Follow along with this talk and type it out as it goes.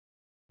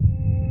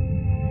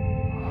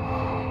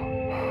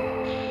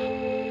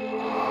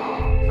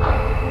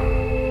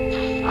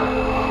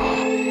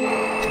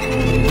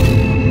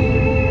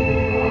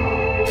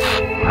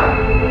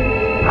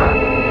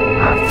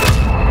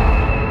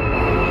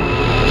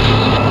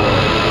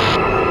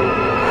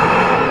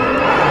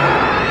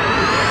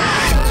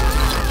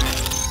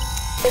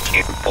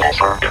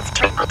pleasure is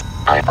taken,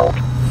 I hope.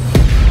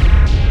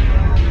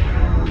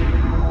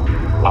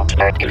 What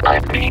more do I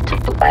need to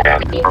do by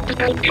any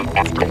ordinary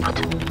investment?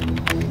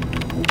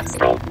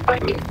 So, I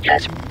mean,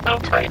 yes,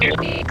 but I do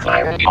need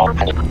clarity on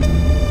hope.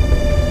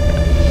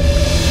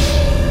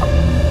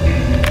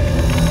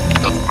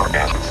 This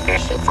organic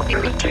species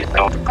ability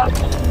not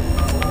possible.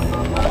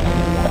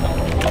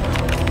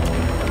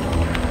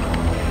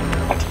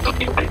 But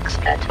if it makes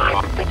that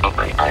I think of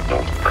my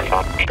identify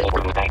on people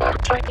who they are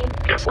typing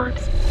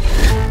efforts.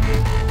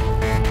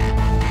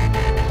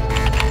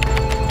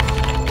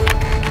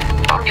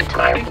 I'm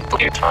trying to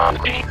get on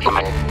a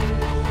human.